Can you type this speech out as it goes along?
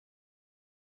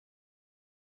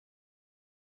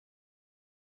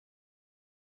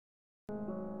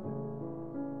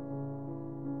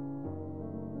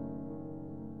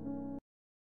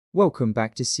Welcome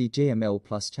back to CJML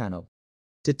Plus channel.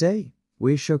 Today,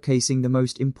 we're showcasing the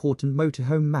most important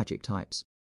motorhome magic types.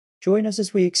 Join us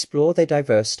as we explore their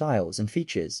diverse styles and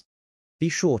features. Be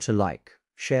sure to like,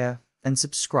 share, and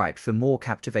subscribe for more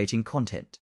captivating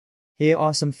content. Here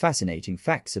are some fascinating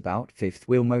facts about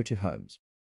fifth-wheel motorhomes.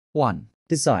 1.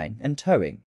 Design and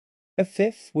towing. A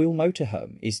fifth-wheel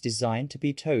motorhome is designed to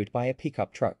be towed by a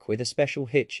pickup truck with a special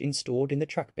hitch installed in the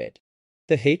truck bed.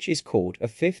 The hitch is called a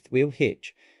fifth-wheel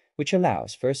hitch, which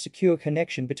allows for a secure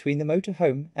connection between the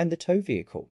motorhome and the tow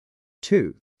vehicle.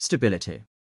 2. Stability.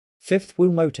 Fifth-wheel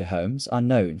motorhomes are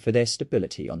known for their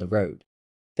stability on the road.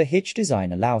 The hitch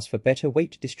design allows for better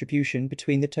weight distribution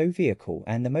between the tow vehicle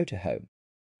and the motorhome,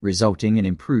 resulting in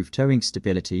improved towing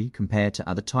stability compared to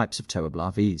other types of towable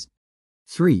RVs.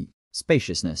 3.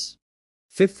 Spaciousness.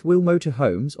 Fifth-wheel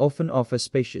motorhomes often offer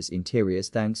spacious interiors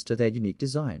thanks to their unique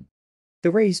design. The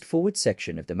raised forward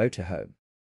section of the motorhome,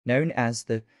 known as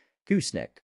the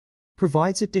gooseneck,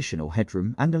 provides additional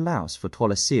headroom and allows for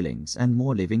taller ceilings and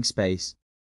more living space.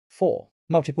 4.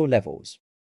 Multiple levels.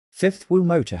 Fifth-wheel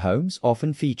motorhomes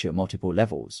often feature multiple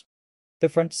levels. The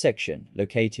front section,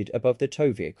 located above the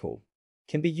tow vehicle,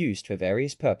 can be used for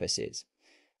various purposes,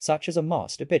 such as a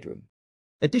master bedroom,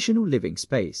 additional living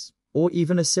space, or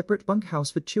even a separate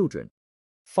bunkhouse for children.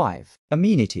 5.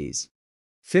 Amenities.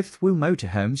 Fifth-wheel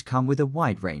motorhomes come with a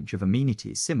wide range of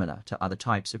amenities similar to other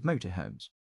types of motorhomes.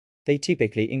 They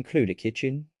typically include a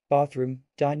kitchen, bathroom,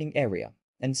 dining area,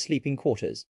 and sleeping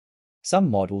quarters.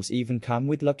 Some models even come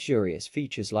with luxurious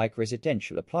features like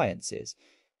residential appliances,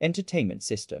 entertainment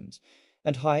systems,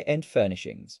 and high-end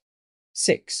furnishings.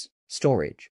 6.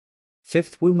 Storage.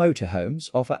 Fifth-wheel motorhomes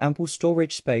offer ample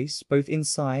storage space both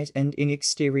inside and in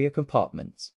exterior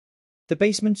compartments. The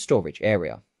basement storage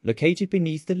area, located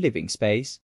beneath the living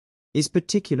space, is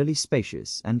particularly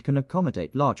spacious and can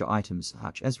accommodate larger items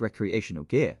such as recreational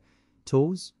gear,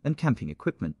 tools, and camping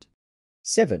equipment.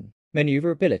 7.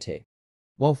 Maneuverability.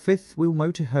 While fifth-wheel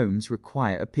motorhomes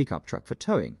require a pickup truck for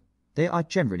towing, they are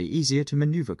generally easier to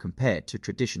maneuver compared to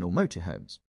traditional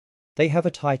motorhomes. They have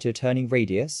a tighter turning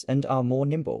radius and are more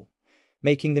nimble,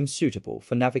 making them suitable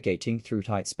for navigating through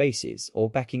tight spaces or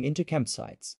backing into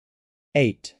campsites.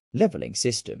 8. Leveling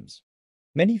systems.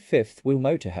 Many fifth-wheel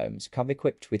motorhomes come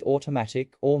equipped with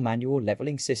automatic or manual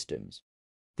leveling systems.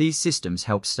 These systems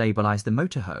help stabilize the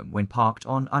motorhome when parked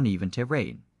on uneven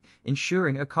terrain,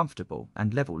 ensuring a comfortable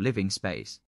and level living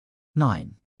space.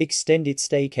 9. Extended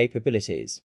stay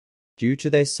capabilities. Due to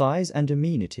their size and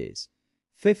amenities,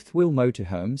 fifth-wheel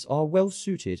motorhomes are well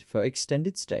suited for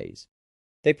extended stays.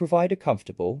 They provide a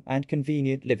comfortable and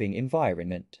convenient living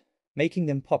environment, making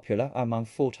them popular among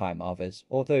full-time RVers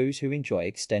or those who enjoy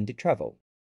extended travel.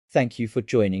 Thank you for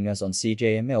joining us on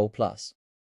CJML Plus.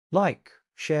 Like,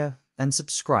 share, and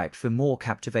subscribe for more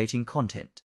captivating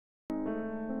content.